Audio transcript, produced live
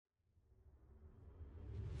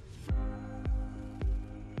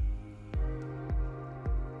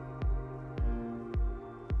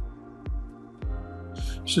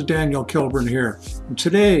This is Daniel Kilburn here. And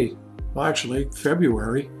today, well actually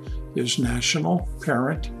February, is National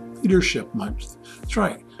Parent Leadership Month. That's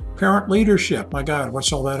right, parent leadership. My God,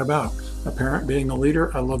 what's all that about? A parent being a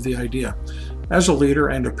leader, I love the idea. As a leader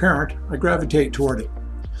and a parent, I gravitate toward it.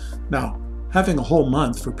 Now, having a whole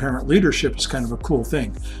month for parent leadership is kind of a cool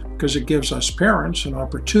thing because it gives us parents an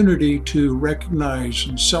opportunity to recognize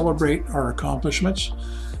and celebrate our accomplishments.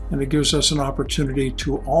 And it gives us an opportunity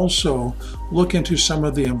to also look into some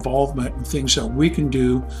of the involvement and things that we can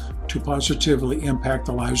do to positively impact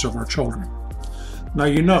the lives of our children. Now,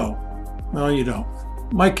 well, you don't.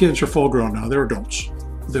 My kids are full grown now. They're adults.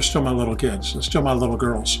 They're still my little kids. They're still my little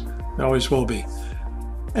girls. They always will be.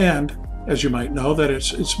 And as you might know, that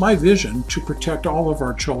it's my vision to protect all of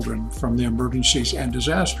our children from the emergencies and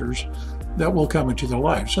disasters that will come into their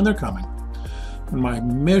lives, and they're coming. And my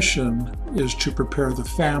mission is to prepare the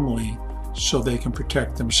family so they can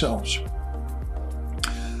protect themselves.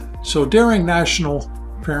 So during National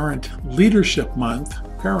Parent Leadership Month,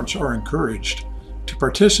 parents are encouraged to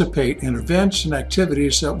participate in events and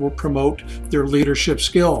activities that will promote their leadership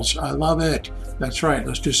skills. I love it. That's right.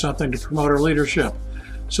 Let's do something to promote our leadership.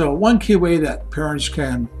 So one key way that parents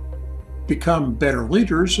can become better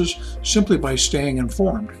leaders is simply by staying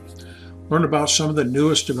informed. Learn about some of the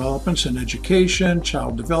newest developments in education,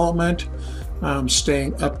 child development,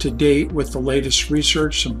 staying up to date with the latest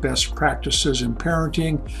research, some best practices in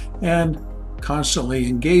parenting, and constantly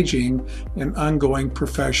engaging in ongoing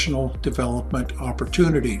professional development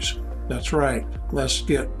opportunities. That's right, let's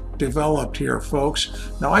get developed here,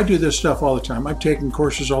 folks. Now, I do this stuff all the time. I'm taking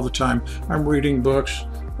courses all the time. I'm reading books.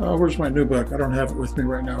 Where's my new book? I don't have it with me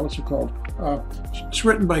right now. What's it called? It's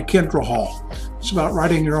written by Kendra Hall. It's about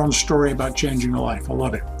writing your own story about changing a life. I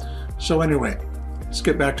love it. So anyway, let's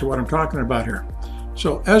get back to what I'm talking about here.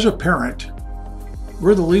 So as a parent,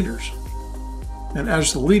 we're the leaders. And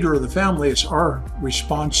as the leader of the family, it's our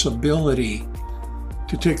responsibility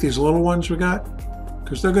to take these little ones we got,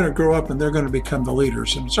 because they're going to grow up and they're going to become the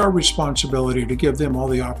leaders. And it's our responsibility to give them all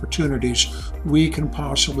the opportunities we can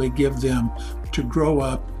possibly give them to grow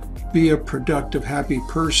up, be a productive, happy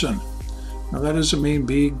person. Now, that doesn't mean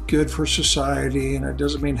be good for society, and it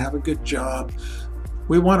doesn't mean have a good job.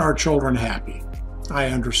 We want our children happy. I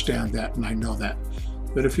understand that, and I know that.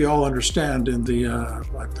 But if you all understand in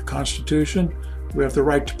the Constitution, we have the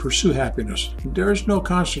right to pursue happiness. There is no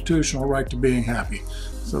constitutional right to being happy.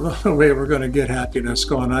 So the only way we're going to get happiness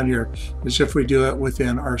going on here is if we do it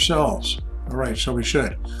within ourselves. All right, so we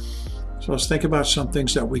should. So let's think about some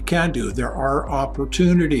things that we can do. There are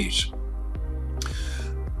opportunities.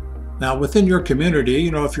 Now, within your community,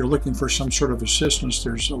 if you're looking for some sort of assistance,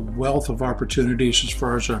 there's a wealth of opportunities as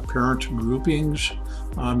far as parent groupings.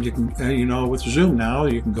 You can, with Zoom now,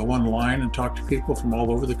 you can go online and talk to people from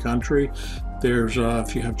all over the country. There's,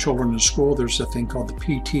 if you have children in school, there's a thing called the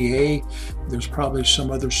PTA. There's probably some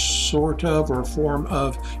other sort of or form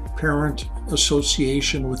of parent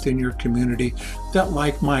association within your community that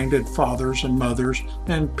like-minded fathers and mothers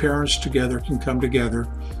and parents together can come together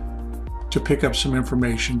to pick up some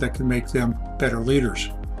information that can make them better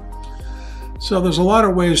leaders. So there's a lot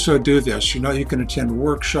of ways to do this. You can attend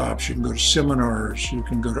workshops, you can go to seminars, you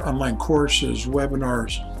can go to online courses,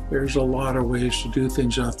 webinars. There's a lot of ways to do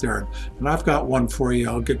things out there. And I've got one for you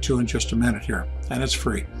I'll get to in just a minute here, and it's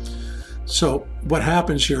free. So what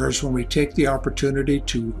happens here is when we take the opportunity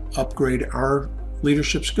to upgrade our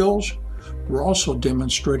leadership skills, we're also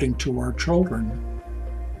demonstrating to our children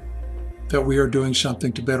that we are doing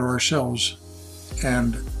something to better ourselves,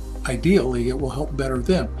 and ideally it will help better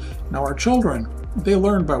them. Now, our children, they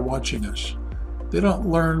learn by watching us. They don't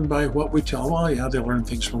learn by what we tell them. Well, yeah, they learn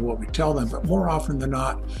things from what we tell them, but more often than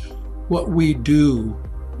not, what we do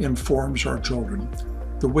informs our children.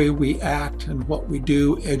 The way we act and what we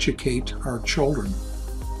do educate our children.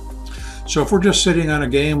 So if we're just sitting on a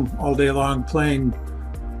game all day long playing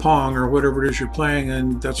Pong or whatever it is you're playing,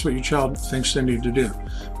 and that's what your child thinks they need to do.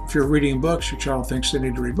 If you're reading books, your child thinks they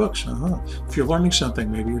need to read books. If you're learning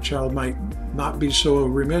something, maybe your child might not be so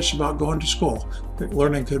remiss about going to school.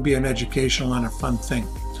 Learning could be an educational and a fun thing.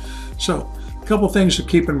 So, a couple things to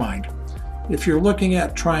keep in mind. If you're looking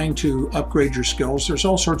at trying to upgrade your skills, there's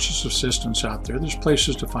all sorts of assistance out there. There's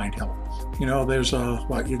places to find help. There's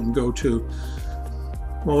what you can go to.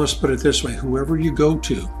 Well, let's put it this way. Whoever you go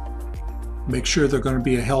to, make sure they're going to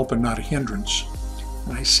be a help and not a hindrance.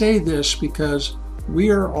 And I say this because we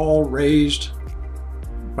are all raised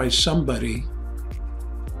by somebody,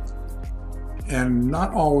 and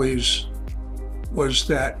not always was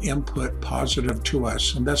that input positive to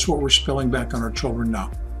us, and that's what we're spilling back on our children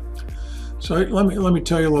now. So let me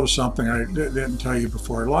tell you a little something I didn't tell you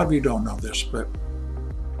before. A lot of you don't know this, but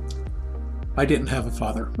I didn't have a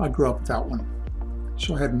father. I grew up without one.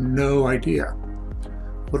 So I had no idea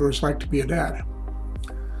what it was like to be a dad.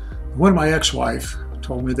 When my ex-wife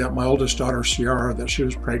told me that my oldest daughter, Ciara, that she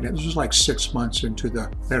was pregnant, this was like 6 months into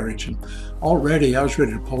the marriage, and already I was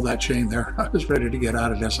ready to pull that chain there. I was ready to get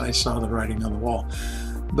out of this. I saw the writing on the wall.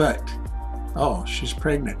 But, oh, she's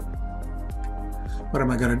pregnant. What am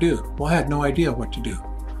I going to do? Well, I had no idea what to do.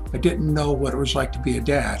 I didn't know what it was like to be a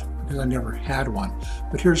dad because I never had one.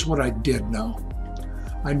 But here's what I did know.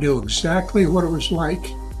 I knew exactly what it was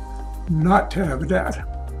like not to have a dad.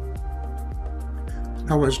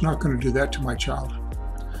 I was not going to do that to my child.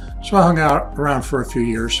 So I hung out around for a few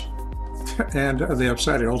years, and the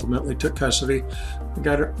upside, I ultimately took custody. I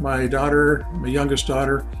got my daughter, my youngest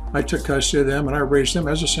daughter, I took custody of them, and I raised them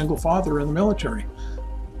as a single father in the military.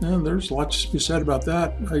 And there's lots to be said about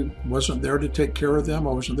that. I wasn't there to take care of them.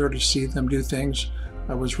 I wasn't there to see them do things.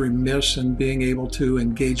 I was remiss in being able to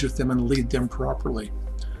engage with them and lead them properly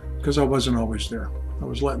because I wasn't always there. I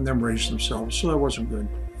was letting them raise themselves, so that wasn't good.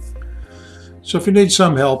 So if you need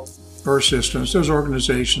some help or assistance, there's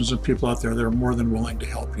organizations and people out there that are more than willing to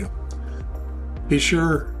help you. Be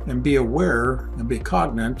sure and be aware and be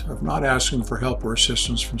cognizant of not asking for help or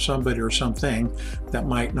assistance from somebody or something that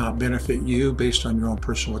might not benefit you based on your own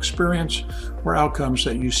personal experience or outcomes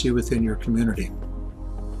that you see within your community.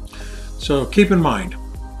 So keep in mind,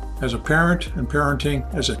 as a parent and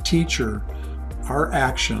parenting, as a teacher, our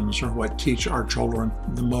actions are what teach our children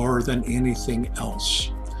more than anything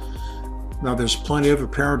else. Now, there's plenty of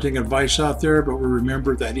parenting advice out there, but we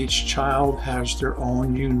remember that each child has their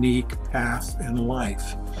own unique path in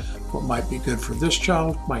life. What might be good for this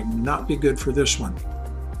child might not be good for this one.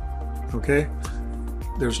 Okay?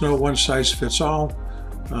 There's no one size fits all.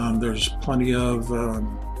 There's plenty of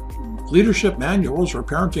leadership manuals or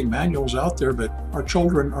parenting manuals out there, but our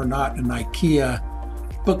children are not an IKEA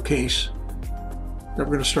bookcase that we're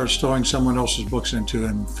going to start stowing someone else's books into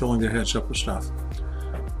and filling their heads up with stuff.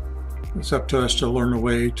 It's up to us to learn a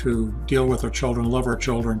way to deal with our children, love our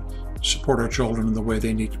children, support our children in the way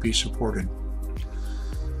they need to be supported.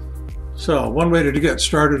 So one way to get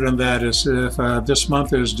started on that is if this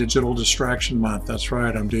month is Digital Distraction Month. That's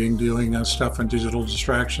right, I'm doing stuff on digital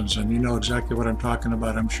distractions, and you know exactly what I'm talking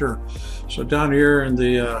about, I'm sure. So down here in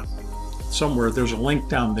the somewhere, there's a link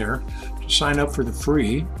down there to sign up for the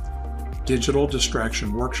free Digital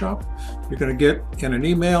Distraction Workshop. You're going to get in an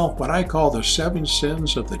email what I call the 7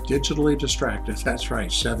 sins of the digitally distracted. That's right,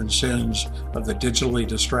 7 sins of the digitally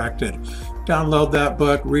distracted. Download that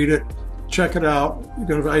book, read it, check it out. You're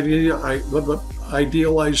going to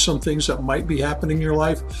idealize some things that might be happening in your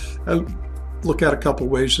life. Look at a couple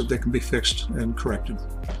ways that they can be fixed and corrected.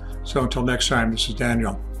 So until next time, this is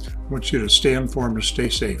Daniel. I want you to stay informed and stay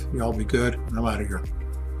safe. You all be good, and I'm out of here.